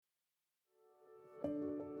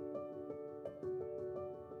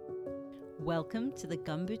Welcome to the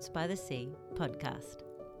Gumboots by the Sea podcast.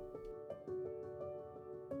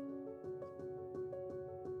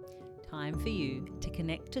 Time for you to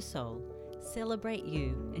connect to soul, celebrate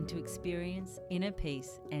you, and to experience inner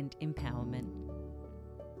peace and empowerment.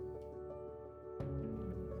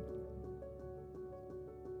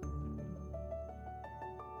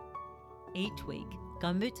 Each week,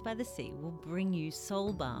 Gumboots by the Sea will bring you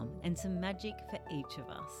soul balm and some magic for each of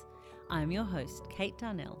us. I'm your host, Kate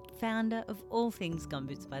Darnell, founder of all things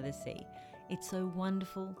Gumboots by the Sea. It's so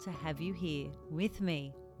wonderful to have you here with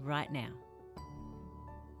me right now.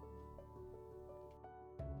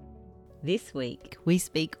 This week, we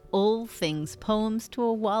speak all things Poems to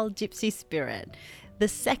a Wild Gypsy Spirit. The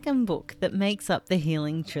second book that makes up the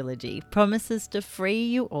Healing Trilogy promises to free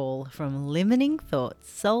you all from limiting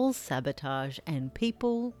thoughts, soul sabotage, and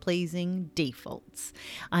people-pleasing defaults.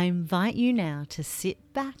 I invite you now to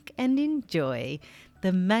sit back and enjoy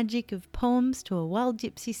the magic of Poems to a Wild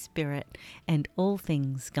Gypsy Spirit and all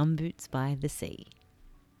things Gumboots by the Sea.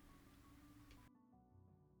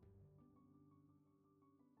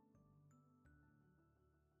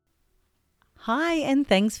 Hi, and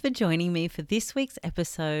thanks for joining me for this week's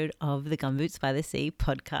episode of the Gumboots by the Sea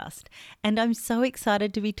podcast. And I'm so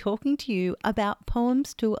excited to be talking to you about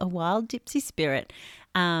Poems to a Wild Gypsy Spirit.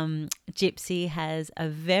 Gypsy has a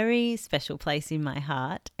very special place in my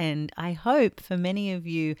heart, and I hope for many of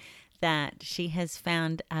you that she has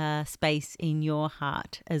found a space in your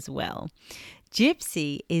heart as well.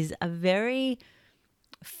 Gypsy is a very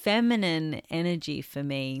feminine energy for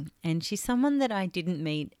me, and she's someone that I didn't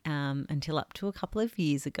meet until up to a couple of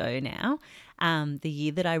years ago now, the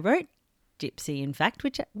year that I wrote Gypsy, in fact,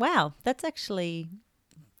 which, wow, that's actually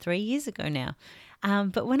 3 years ago now.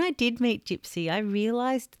 But when I did meet Gypsy, I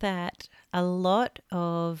realized that a lot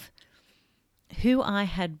of who I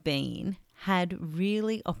had been had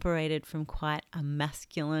really operated from quite a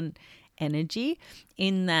masculine energy,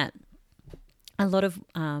 in that a lot of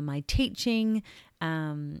my teaching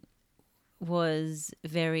was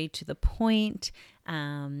very to the point,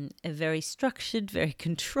 very structured, very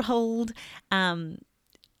controlled,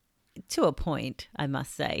 to a point, I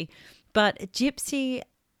must say. But Gypsy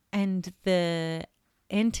and the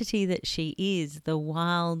entity that she is, the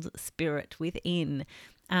wild spirit within,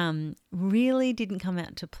 really didn't come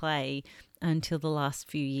out to play until the last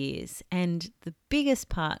few years. And the biggest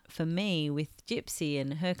part for me with Gypsy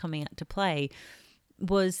and her coming out to play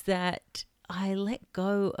was that I let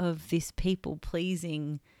go of this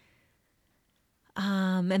people-pleasing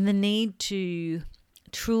and the need to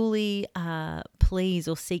truly please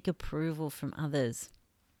or seek approval from others,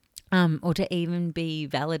 or to even be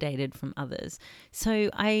validated from others. So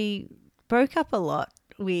I broke up a lot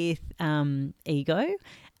with ego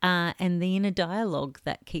and the inner dialogue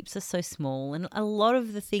that keeps us so small. And a lot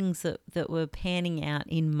of the things that were panning out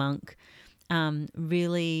in Monk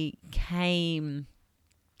really came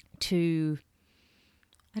to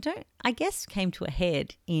a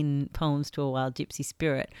head in Poems to a Wild Gypsy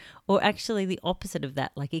Spirit, or actually the opposite of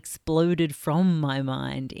that, like exploded from my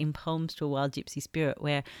mind in Poems to a Wild Gypsy Spirit,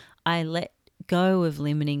 where I let go of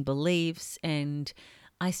limiting beliefs and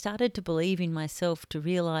I started to believe in myself, to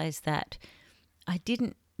realize that I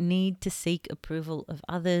didn't need to seek approval of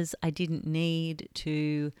others. I didn't need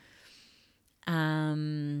to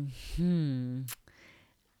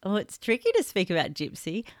it's tricky to speak about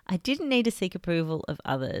Gypsy. I didn't need to seek approval of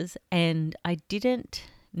others, and I didn't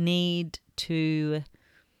need to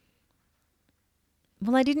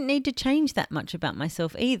change that much about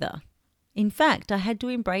myself either. In fact, I had to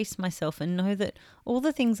embrace myself and know that all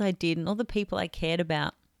the things I did and all the people I cared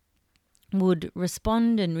about would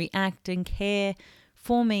respond and react and care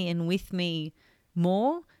for me and with me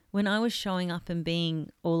more when I was showing up and being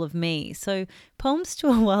all of me. So Poems to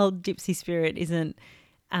a Wild Gypsy Spirit isn't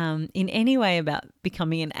in any way about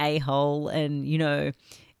becoming an a-hole and,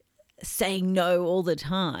 saying no all the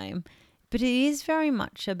time. But it is very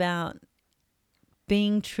much about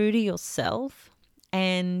being true to yourself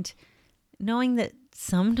and knowing that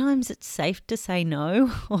sometimes it's safe to say no,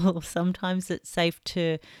 or sometimes it's safe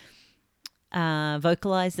to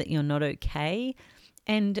vocalize that you're not okay.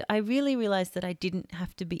 And I really realized that I didn't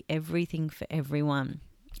have to be everything for everyone.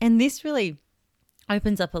 And this really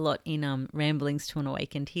opens up a lot in Ramblings to an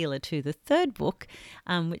Awakened Healer too, the third book,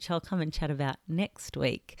 which I'll come and chat about next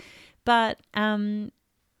week. But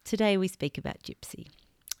today we speak about Gypsy,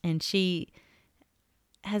 and she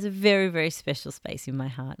has a very, very special space in my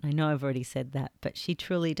heart. I know I've already said that, but she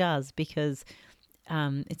truly does, because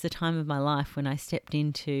it's a time of my life when I stepped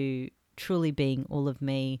into truly being all of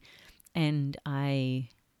me, and I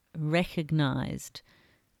recognized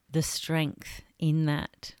the strength in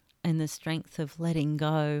that and the strength of letting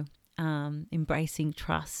go, embracing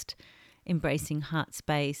trust, embracing heart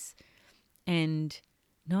space, and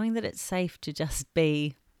knowing that it's safe to just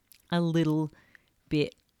be a little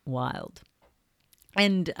bit wild.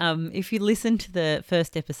 And if you listen to the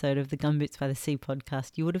first episode of the Gumboots by the Sea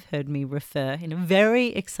podcast, you would have heard me refer in a very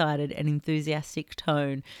excited and enthusiastic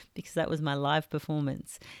tone, because that was my live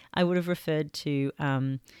performance. I would have referred to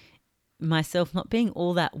myself not being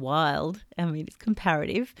all that wild. I mean, it's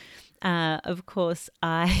comparative. Of course,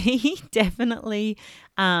 I definitely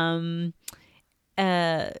wouldn't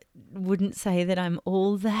say that I'm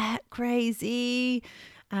all that crazy.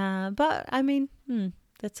 But I mean,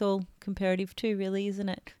 that's all comparative too, really, isn't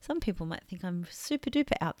it? Some people might think I'm super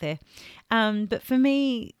duper out there. But for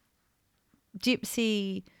me,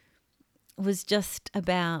 Gypsy was just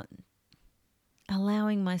about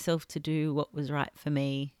allowing myself to do what was right for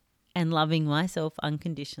me and loving myself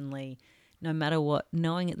unconditionally, no matter what,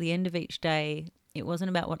 knowing at the end of each day, it wasn't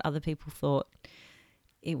about what other people thought.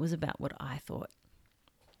 It was about what I thought.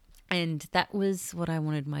 And that was what I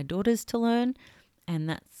wanted my daughters to learn. And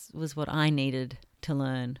that was what I needed to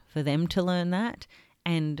learn, for them to learn that.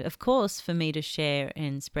 And of course, for me to share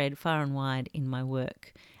and spread far and wide in my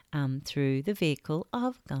work through the vehicle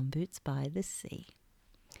of Gumboots by the Sea.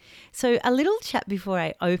 So a little chat before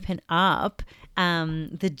I open up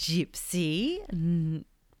the Gypsy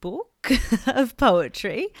book of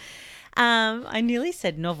poetry. I nearly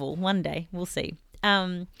said novel. One day, we'll see.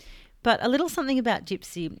 But a little something about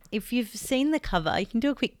Gypsy. If you've seen the cover, you can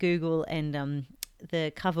do a quick Google and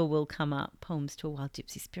the cover will come up, Poems to a Wild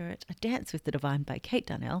Gypsy Spirit, A Dance with the Divine by Kate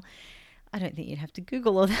Darnell. I don't think you'd have to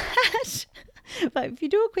Google all that. But if you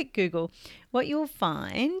do a quick Google, what you'll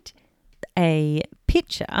find, a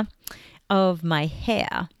picture of my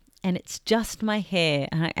hair, and it's just my hair.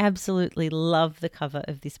 And I absolutely love the cover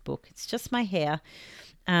of this book. It's just my hair.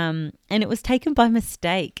 And it was taken by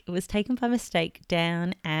mistake. It was taken by mistake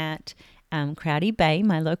down at Crowdy Bay,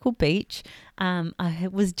 my local beach. I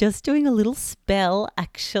was just doing a little spell,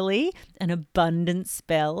 actually, an abundance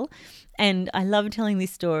spell. And I love telling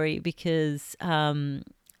this story because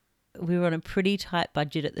we were on a pretty tight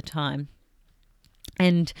budget at the time.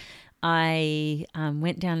 And I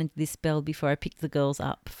went down into this spell before I picked the girls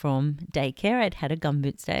up from daycare. I'd had a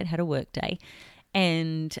gumboots day, I'd had a work day.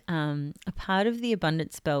 And a part of the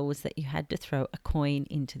abundance spell was that you had to throw a coin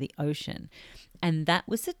into the ocean. And that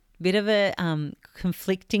was a bit of a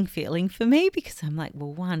conflicting feeling for me, because I'm like,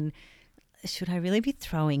 well, one, should I really be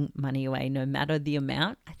throwing money away no matter the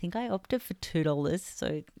amount? I think I opted for $2.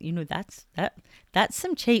 So, that's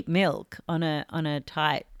some cheap milk on a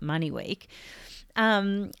tight money week.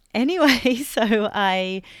 Anyway, so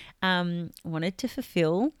I wanted to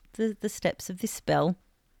fulfill the steps of this spell,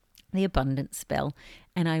 the abundance spell,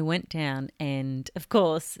 and I went down, and of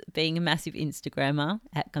course, being a massive Instagrammer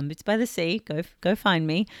at Gumboots by the Sea, go find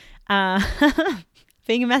me.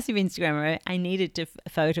 Being a massive Instagrammer, I needed to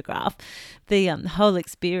photograph the whole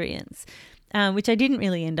experience, which I didn't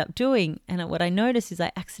really end up doing. And what I noticed is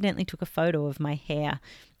I accidentally took a photo of my hair,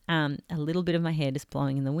 a little bit of my hair just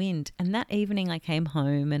blowing in the wind. And that evening I came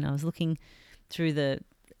home and I was looking through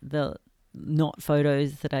the not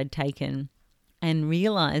photos that I'd taken and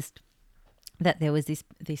realized that there was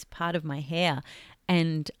this part of my hair,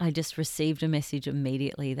 and I just received a message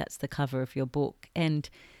immediately. That's the cover of your book. And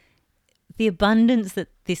the abundance that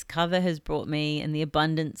this cover has brought me, and the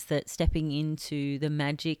abundance that stepping into the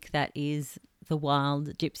magic that is the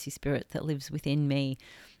wild gypsy spirit that lives within me,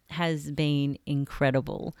 has been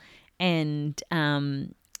incredible. And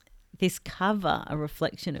this cover, a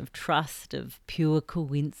reflection of trust, of pure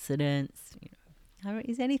coincidence.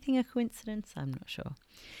 Is anything a coincidence? I'm not sure.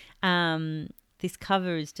 This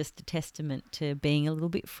cover is just a testament to being a little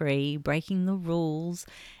bit free, breaking the rules,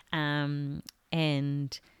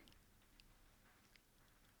 and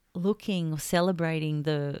looking or celebrating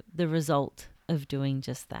the result of doing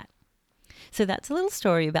just that. So that's a little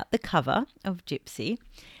story about the cover of Gypsy.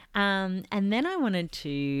 And then I wanted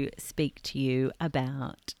to speak to you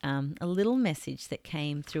about a little message that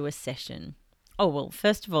came through a session. Oh, well,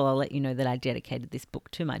 first of all, I'll let you know that I dedicated this book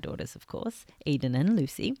to my daughters, of course, Eden and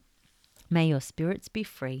Lucy. May your spirits be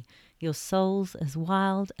free, your souls as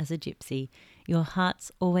wild as a gypsy, your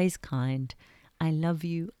hearts always kind. I love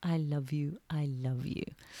you, I love you, I love you.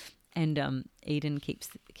 And Eden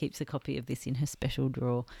keeps a copy of this in her special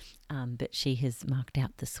drawer, but she has marked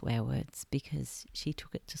out the swear words because she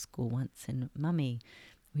took it to school once, and Mummy,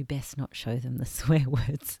 we best not show them the swear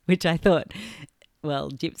words, which I thought,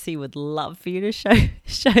 well, Gypsy would love for you to show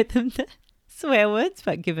them the swear words,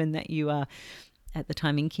 but given that you are at the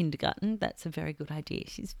time in kindergarten. That's a very good idea.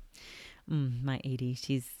 She's my Edie.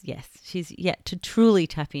 She's yet to truly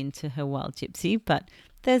tap into her wild gypsy, but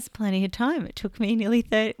there's plenty of time. It took me nearly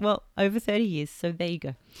over 30 years. So there you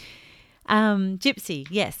go. Gypsy,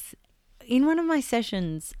 yes. In one of my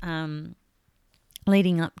sessions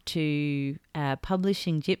leading up to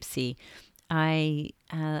publishing Gypsy, a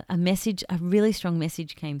really strong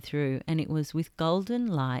message came through, and it was, with golden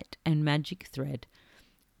light and magic thread,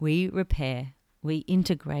 we repair, we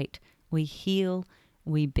integrate, we heal,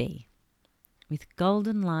 we be. With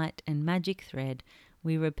golden light and magic thread,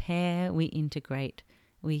 we repair, we integrate,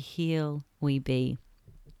 we heal, we be.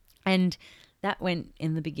 And that went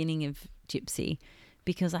in the beginning of Gypsy,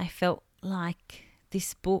 because I felt like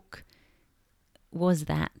this book was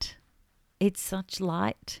that. It's such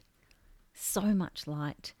light, so much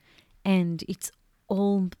light, and it's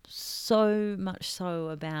all so much so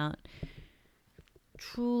about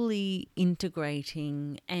truly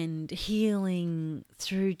integrating and healing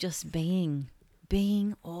through just being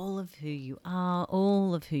all of who you are,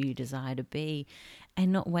 all of who you desire to be,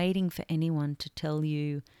 and not waiting for anyone to tell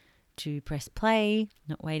you to press play,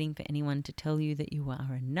 not waiting for anyone to tell you that you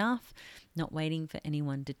are enough, not waiting for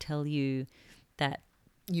anyone to tell you that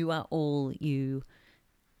you are all you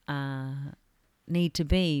need to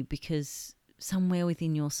be, because somewhere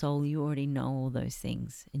within your soul you already know all those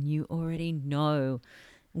things, and you already know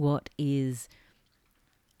what is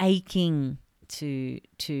aching to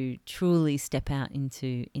truly step out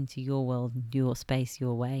into your world, your space,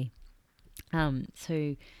 your way.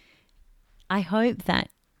 So I hope that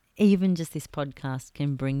even just this podcast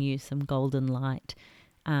can bring you some golden light,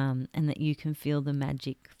 and that you can feel the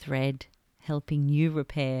magic thread helping you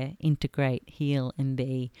repair, integrate, heal, and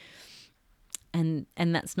be. And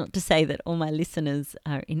that's not to say that all my listeners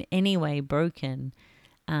are in any way broken.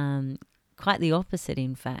 Quite the opposite,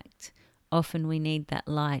 in fact. Often we need that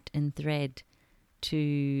light and thread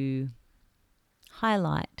to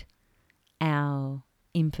highlight our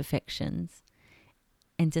imperfections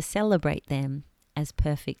and to celebrate them as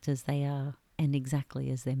perfect as they are and exactly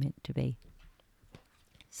as they're meant to be.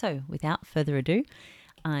 So, without further ado,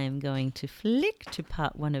 I am going to flick to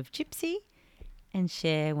part 1 of Gypsy and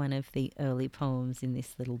share one of the early poems in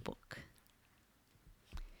this little book.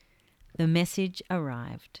 The message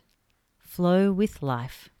arrived. Flow with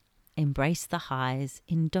life. Embrace the highs.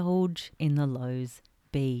 Indulge in the lows.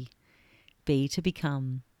 Be. Be to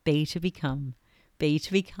become. Be to become. Be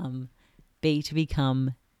to become. Be to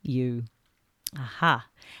become you. Aha.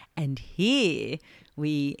 And here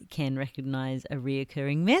we can recognize a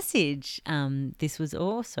reoccurring message. This was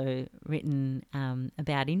also written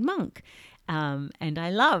about in Monk. And I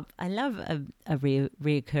love a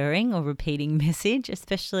reoccurring or repeating message,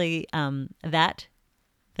 especially that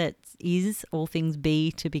is all things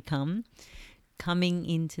be to become. Coming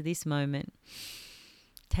into this moment,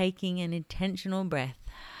 taking an intentional breath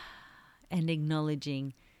and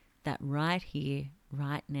acknowledging that right here,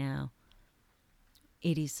 right now,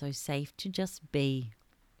 it is so safe to just be.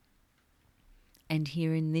 And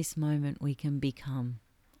here in this moment, we can become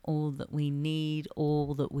all that we need,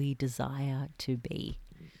 all that we desire to be.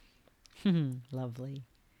 Lovely.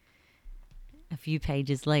 A few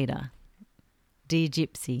pages later. Dear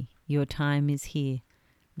Gypsy, your time is here.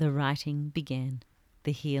 The writing began.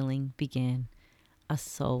 The healing began. A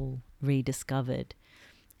soul rediscovered.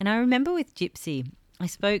 And I remember with Gypsy, I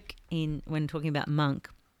spoke when talking about Monk.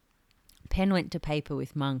 Pen went to paper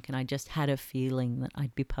with Monk, and I just had a feeling that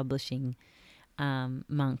I'd be publishing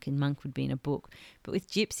Monk, and Monk would be in a book. But with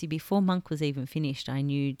Gypsy, before Monk was even finished, I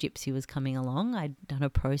knew Gypsy was coming along. I'd done a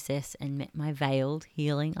process and met my veiled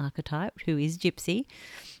healing archetype, who is Gypsy.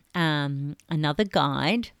 Another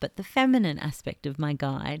guide, but the feminine aspect of my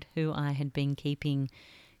guide, who I had been keeping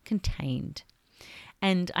contained.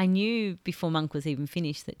 And I knew before Monk was even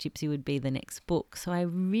finished that Gypsy would be the next book. So I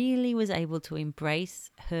really was able to embrace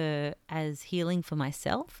her as healing for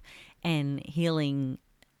myself and healing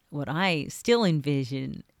what I still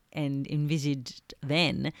envision and envisaged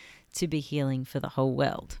then to be healing for the whole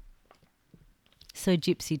world. So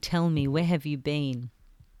Gypsy, tell me, where have you been?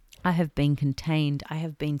 I have been contained. I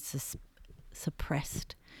have been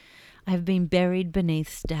suppressed. I have been buried beneath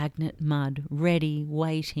stagnant mud, ready,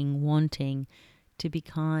 waiting, wanting to be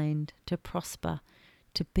kind, to prosper,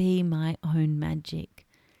 to be my own magic.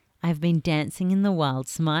 I have been dancing in the wild,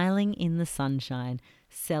 smiling in the sunshine,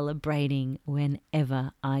 celebrating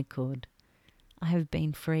whenever I could. I have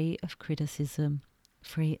been free of criticism,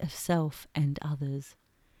 free of self and others.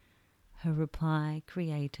 Her reply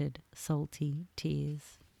created salty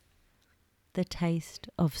tears. The taste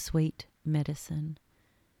of sweet medicine,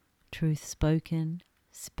 truth spoken,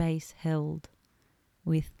 space held,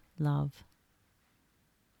 with love.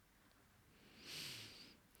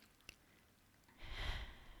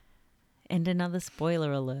 And another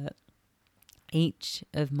spoiler alert. Each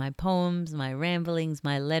of my poems, my ramblings,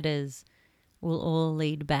 my letters will all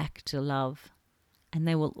lead back to love. And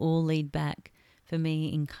they will all lead back for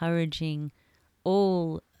me encouraging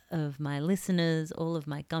all of my listeners, all of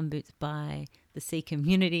my Gumboots by the Sea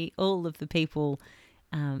community, all of the people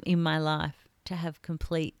in my life to have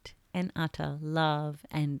complete and utter love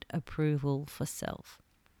and approval for self.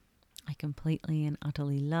 I completely and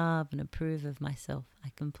utterly love and approve of myself.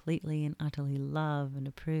 I completely and utterly love and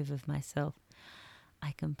approve of myself.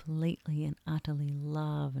 I completely and utterly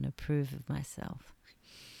love and approve of myself.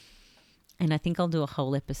 And I think I'll do a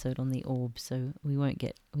whole episode on the orb, so we won't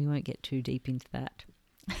get too deep into that.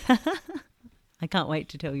 I can't wait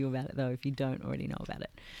to tell you about it, though, if you don't already know about it.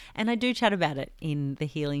 And I do chat about it in the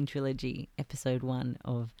Healing Trilogy, episode 1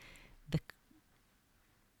 of the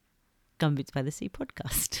Gumboots by the Sea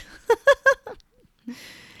podcast.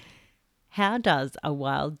 How does a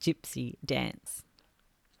wild gypsy dance?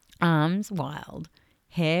 Arms wild,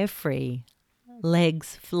 hair free,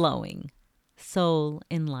 legs flowing, soul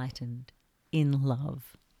enlightened, in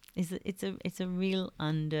love. It's a real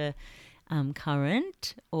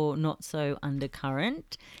current or not so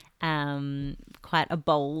undercurrent, quite a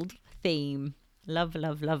bold theme. Love,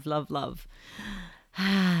 love, love, love, love.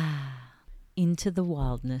 Into the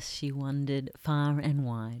wildness she wandered far and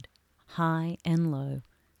wide, high and low.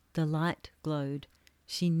 The light glowed.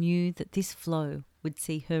 She knew that this flow would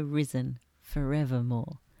see her risen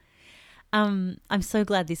forevermore. I'm so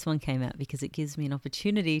glad this one came out because it gives me an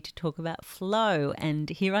opportunity to talk about flow. And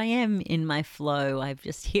here I am in my flow. I've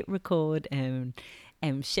just hit record and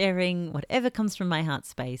am sharing whatever comes from my heart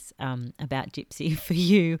space about Gypsy for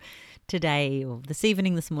you today or this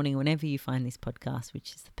evening, this morning, whenever you find this podcast,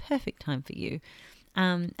 which is the perfect time for you.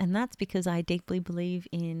 And that's because I deeply believe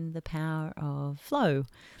in the power of flow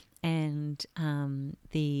and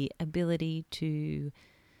the ability to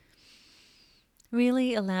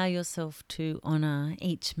really allow yourself to honour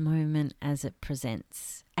each moment as it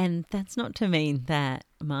presents. And that's not to mean that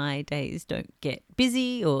my days don't get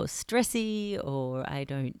busy or stressy or I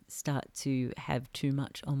don't start to have too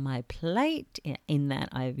much on my plate, in that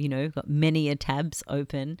I've, got many tabs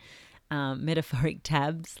open, metaphoric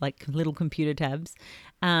tabs, like little computer tabs,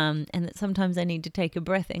 and that sometimes I need to take a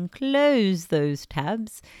breath and close those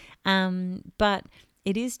tabs. But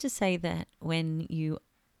it is to say that when you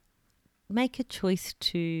make a choice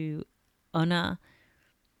to honour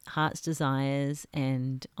heart's desires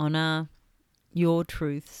and honour your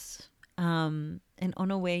truths, and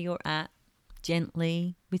honour where you're at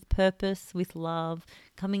gently, with purpose, with love,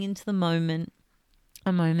 coming into the moment,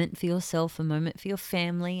 a moment for yourself, a moment for your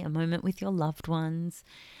family, a moment with your loved ones,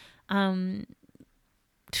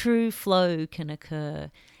 true flow can occur.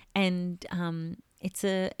 And it's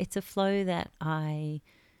a flow that I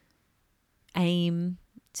aim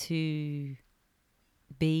to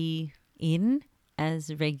be in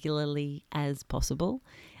as regularly as possible.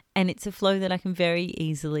 And it's a flow that I can very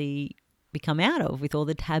easily become out of with all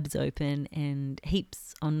the tabs open and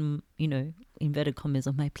heaps on, inverted commas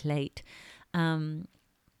on my plate. And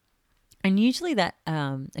usually that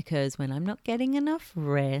occurs when I'm not getting enough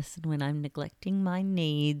rest, when I'm neglecting my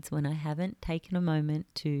needs, when I haven't taken a moment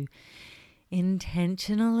to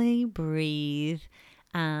intentionally breathe,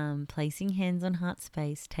 placing hands on heart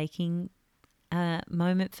space, taking a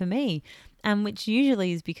moment for me, which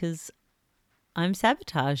usually is because I'm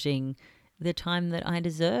sabotaging the time that I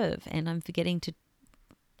deserve and I'm forgetting to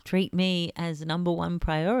treat me as number one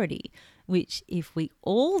priority, which if we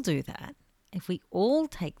all do that, if we all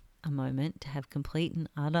take a moment to have complete and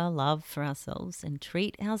utter love for ourselves and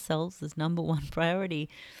treat ourselves as number one priority,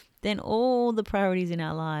 then all the priorities in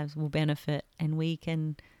our lives will benefit and we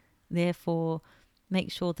can therefore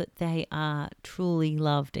make sure that they are truly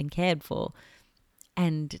loved and cared for.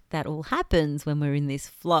 And that all happens when we're in this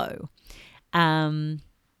flow. I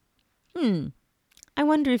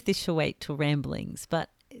wonder if this shall wait till ramblings, but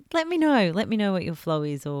let me know what your flow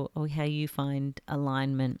is or how you find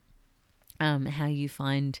alignment, how you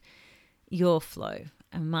find your flow.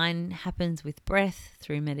 And mine happens with breath,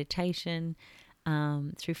 through meditation,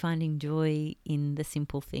 through finding joy in the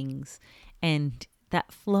simple things. And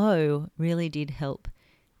that flow really did help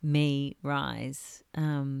me rise,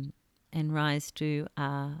 and rise to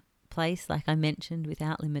a place, like I mentioned,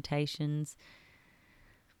 without limitations,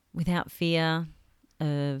 without fear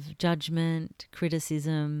of judgment,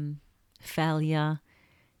 criticism, failure,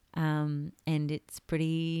 and it's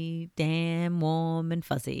pretty damn warm and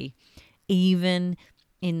fuzzy. Even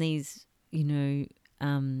in these,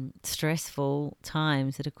 stressful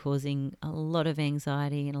times that are causing a lot of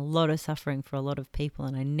anxiety and a lot of suffering for a lot of people.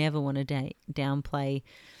 And I never want to downplay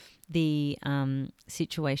the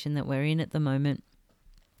situation that we're in at the moment.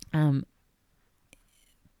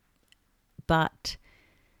 But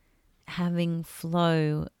having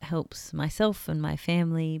flow helps myself and my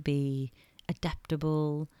family be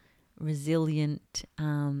adaptable, resilient,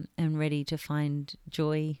 and ready to find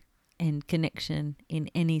joy and connection in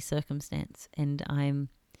any circumstance. And I'm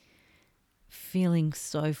feeling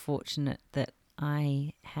so fortunate that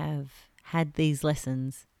I have had these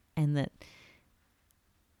lessons and that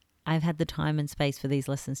I've had the time and space for these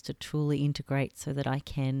lessons to truly integrate so that I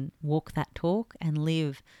can walk that talk and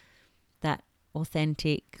live that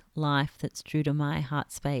authentic life that's true to my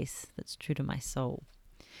heart space, that's true to my soul.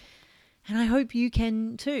 And I hope you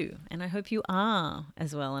can too. And I hope you are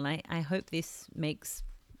as well. And I hope this makes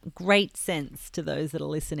great sense to those that are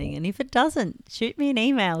listening. And if it doesn't, shoot me an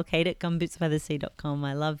email, kate@gumbootsbythesea.com.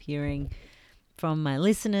 I love hearing from my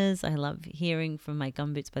listeners. I love hearing from my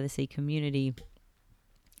Gumboots by the Sea community.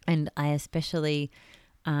 And I especially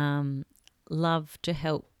love to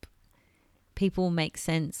help people make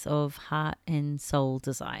sense of heart and soul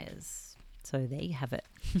desires. So there you have it.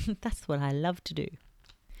 That's what I love to do.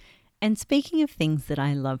 And speaking of things that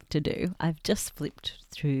I love to do, I've just flipped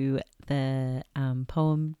through the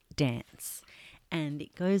poem Dance, and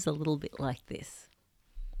it goes a little bit like this.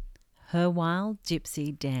 Her wild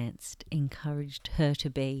gypsy danced, encouraged her to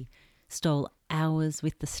be, stole hours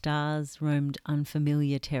with the stars, roamed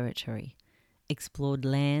unfamiliar territory, explored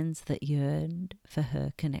lands that yearned for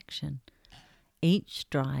her connection. Each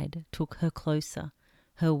stride took her closer,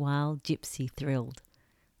 her wild gypsy thrilled.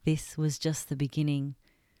 This was just the beginning.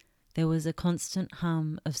 There was a constant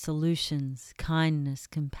hum of solutions, kindness,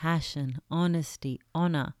 compassion, honesty,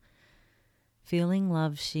 honor. Feeling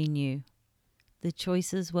love she knew. The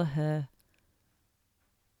choices were her.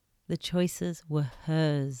 The choices were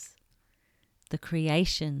hers. The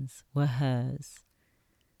creations were hers.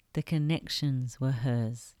 The connections were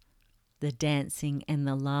hers. The dancing and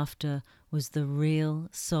the laughter was the real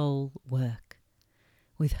soul work.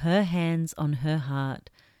 With her hands on her heart,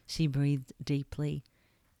 she breathed deeply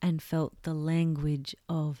and felt the language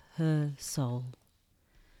of her soul.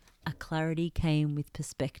 A clarity came with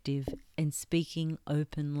perspective and speaking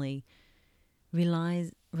openly,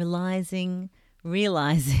 realizing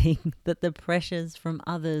that the pressures from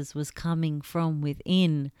others was coming from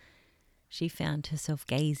within. She found herself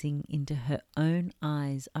gazing into her own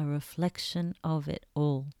eyes, a reflection of it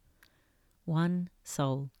all. One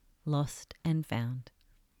soul lost and found.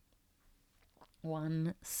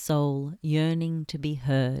 One soul yearning to be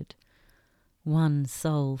heard. One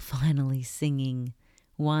soul finally singing.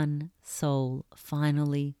 One soul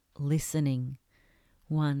finally listening.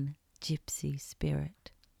 One gypsy spirit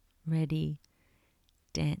ready,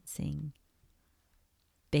 dancing,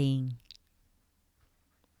 being.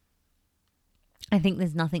 I think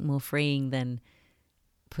there's nothing more freeing than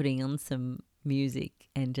putting on some music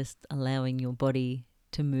and just allowing your body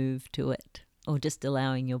to move to it, or just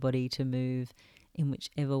allowing your body to move in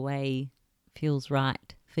whichever way feels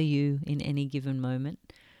right for you in any given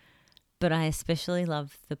moment. But I especially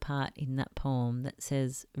love the part in that poem that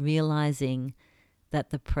says, realizing that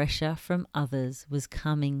the pressure from others was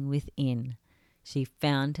coming within. She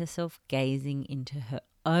found herself gazing into her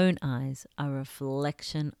own eyes, a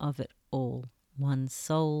reflection of it all. One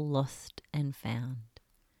soul lost and found.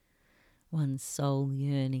 One soul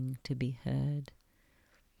yearning to be heard.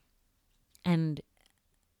 And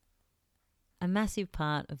a massive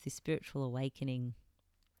part of this spiritual awakening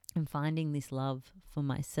and finding this love for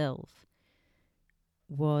myself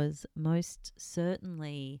was most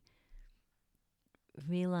certainly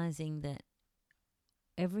realizing that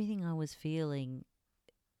everything I was feeling,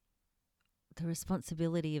 the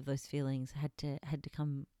responsibility of those feelings had to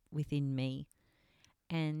come within me,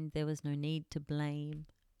 and there was no need to blame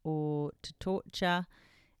or to torture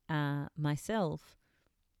myself,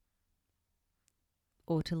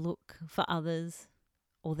 or to look for others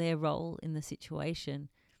or their role in the situation.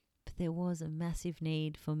 But there was a massive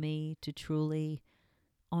need for me to truly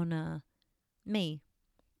honor me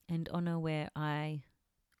and honor where I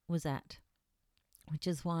was at, which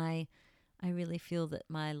is why I really feel that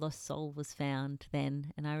my lost soul was found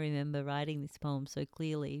then. And I remember writing this poem so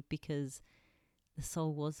clearly because the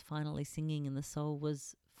soul was finally singing, and the soul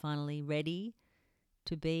was finally ready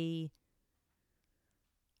to be,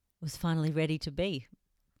 was finally ready to be.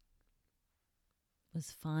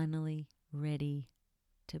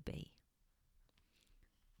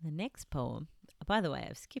 The next poem, by the way,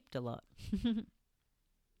 I've skipped a lot.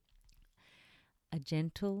 A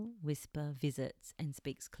gentle whisper visits and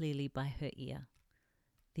speaks clearly by her ear.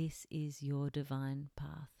 This is your divine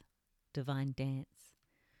path, divine dance.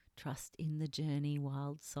 Trust in the journey,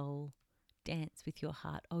 wild soul. Dance with your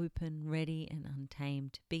heart open, ready and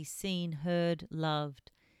untamed. Be seen, heard,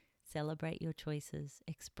 loved. Celebrate your choices.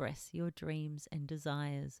 Express your dreams and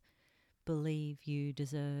desires. Believe you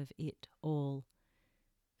deserve it all.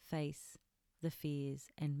 Face the fears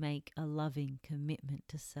and make a loving commitment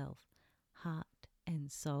to self, heart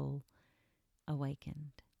and soul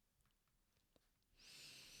awakened.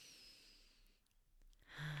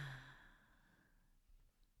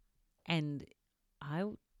 And I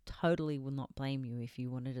totally will not blame you if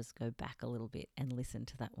you want to just go back a little bit and listen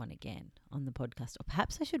to that one again on the podcast. Or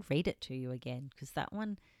perhaps I should read it to you again, because that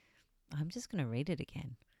one, I'm just going to read it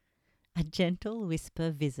again. A gentle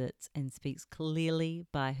whisper visits and speaks clearly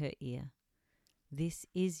by her ear. This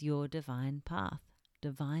is your divine path,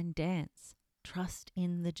 divine dance. Trust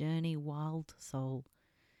in the journey, wild soul.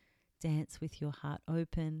 Dance with your heart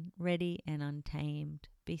open, ready and untamed.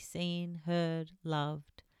 Be seen, heard,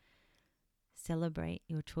 loved. Celebrate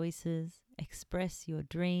your choices. Express your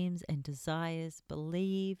dreams and desires.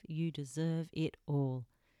 Believe you deserve it all.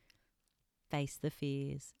 Face the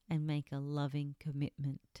fears and make a loving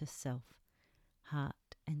commitment to self,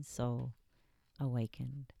 heart and soul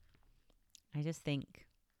awakened. I just think,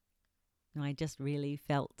 I just really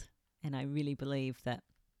felt and I really believe that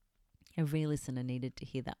every listener needed to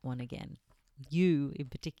hear that one again. You in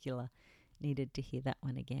particular needed to hear that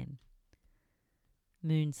one again.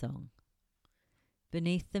 Moon song.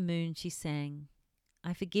 Beneath the moon she sang,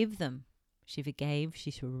 I forgive them. She forgave,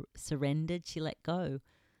 she surrendered, she let go,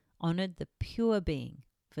 honoured the pure being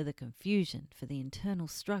for the confusion, for the internal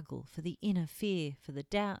struggle, for the inner fear, for the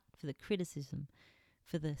doubt, for the criticism,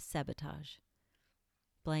 for the sabotage.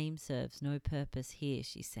 Blame serves no purpose here,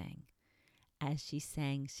 she sang. As she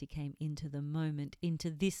sang, she came into the moment,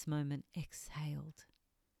 into this moment, exhaled.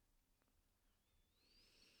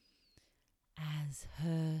 As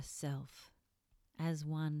herself, as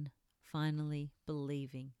one finally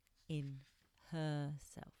believing in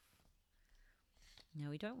herself.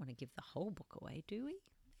 Now, we don't want to give the whole book away, do we?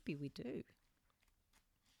 Maybe we do.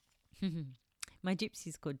 My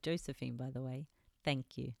gypsy's called Josephine, by the way.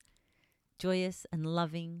 Thank you. Joyous and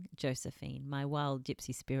loving Josephine, my wild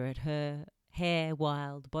gypsy spirit, her hair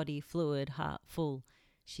wild, body fluid, heart full.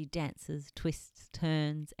 She dances, twists,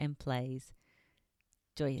 turns and plays.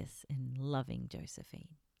 Joyous and loving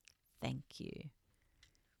Josephine. Thank you.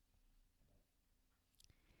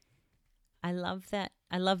 I love that.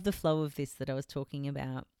 I love the flow of this that I was talking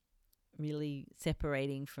about, really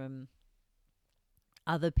separating from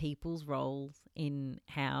other people's roles in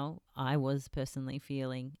how I was personally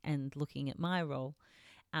feeling and looking at my role.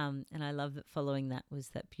 And I love that following that was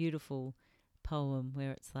that beautiful poem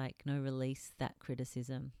where it's like, no, release that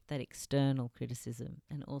criticism, that external criticism,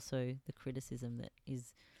 and also the criticism that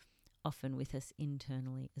is often with us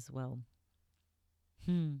internally as well.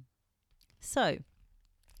 So,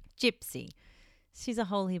 Gypsy, she's a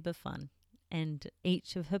whole heap of fun, and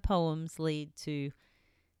each of her poems lead to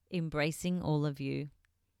embracing all of you,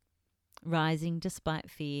 rising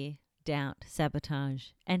despite fear, doubt, sabotage,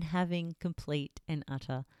 and having complete and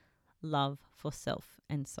utter love for self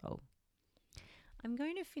and soul. I'm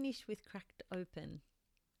going to finish with Cracked Open.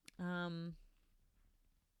 And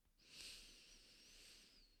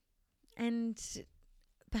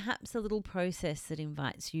perhaps a little process that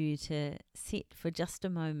invites you to sit for just a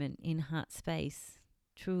moment in heart space,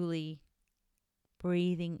 truly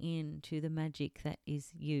breathing into the magic that is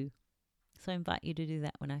you. So I invite you to do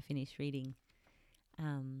that when I finish reading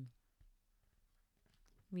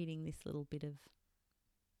this little bit of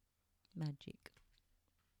magic.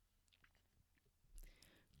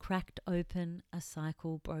 Cracked open, a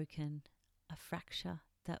cycle broken, a fracture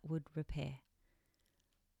that would repair.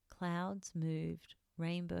 Clouds moved,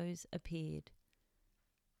 rainbows appeared.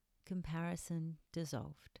 Comparison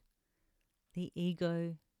dissolved. The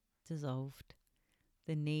ego dissolved.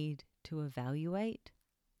 The need to evaluate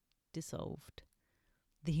dissolved.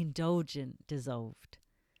 The indulgent dissolved.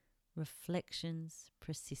 Reflections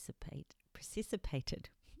precipitated.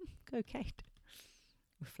 Go, Kate.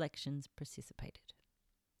 Reflections precipitated.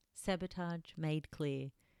 Sabotage made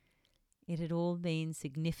clear. It had all been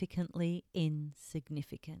significantly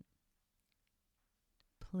insignificant.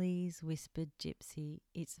 Please, whispered Gypsy,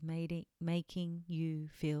 it's making you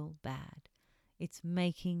feel bad. It's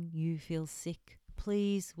making you feel sick.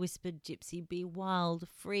 Please, whispered Gypsy, be wild,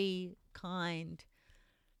 free, kind.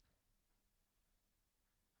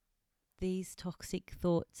 These toxic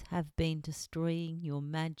thoughts have been destroying your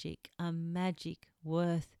magic, a magic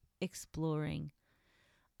worth exploring.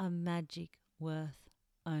 a magic worth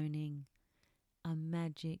owning, a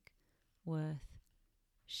magic worth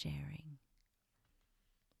sharing.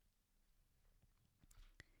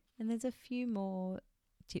 And there's a few more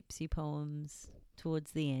Gypsy poems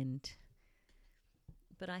towards the end,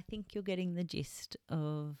 but I think you're getting the gist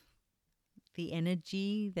of the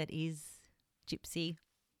energy that is Gypsy,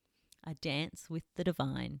 a dance with the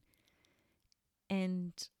divine.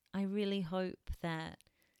 And I really hope that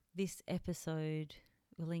this episode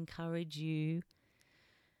will encourage you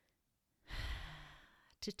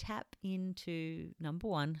to tap into, number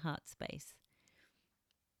one, heart space,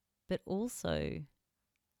 but also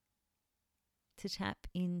to tap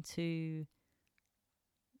into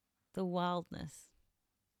the wildness,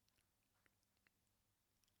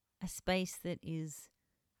 a space that is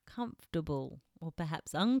comfortable or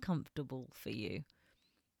perhaps uncomfortable for you,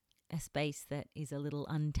 a space that is a little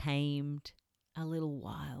untamed, a little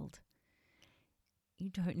wild. You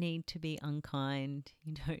don't need to be unkind.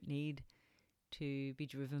 You don't need to be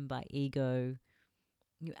driven by ego.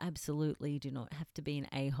 You absolutely do not have to be an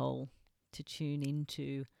a-hole to tune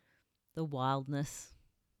into the wildness,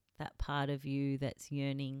 that part of you that's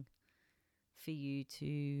yearning for you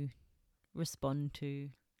to respond to,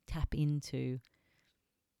 tap into,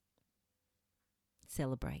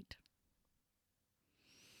 celebrate.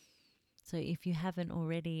 So if you haven't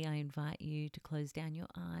already, I invite you to close down your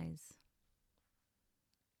eyes.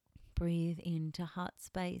 Breathe into heart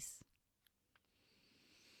space.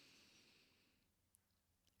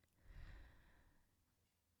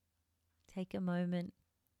 Take a moment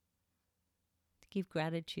to give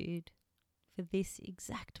gratitude for this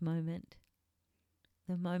exact moment,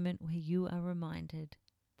 the moment where you are reminded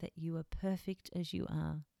that you are perfect as you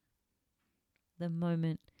are, the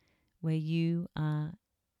moment where you are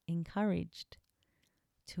encouraged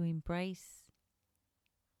to embrace,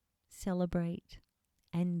 celebrate,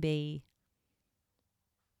 and be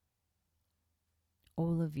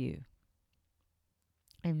all of you.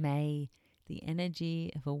 And may the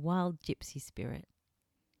energy of a wild gypsy spirit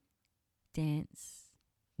dance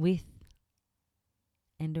with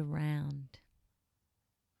and around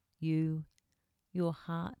you, your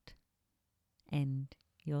heart, and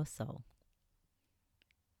your soul.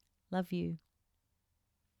 Love you.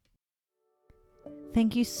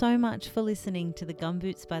 Thank you so much for listening to the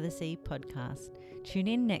Gumboots by the Sea podcast. Tune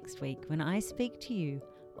in next week when I speak to you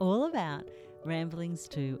all about ramblings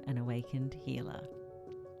to an awakened healer.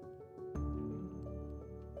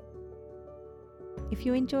 If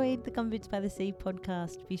you enjoyed the Gumboots by the Sea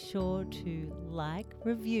podcast, be sure to like,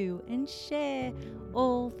 review, and share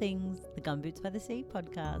all things the Gumboots by the Sea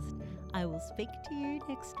podcast. I will speak to you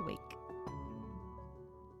next week.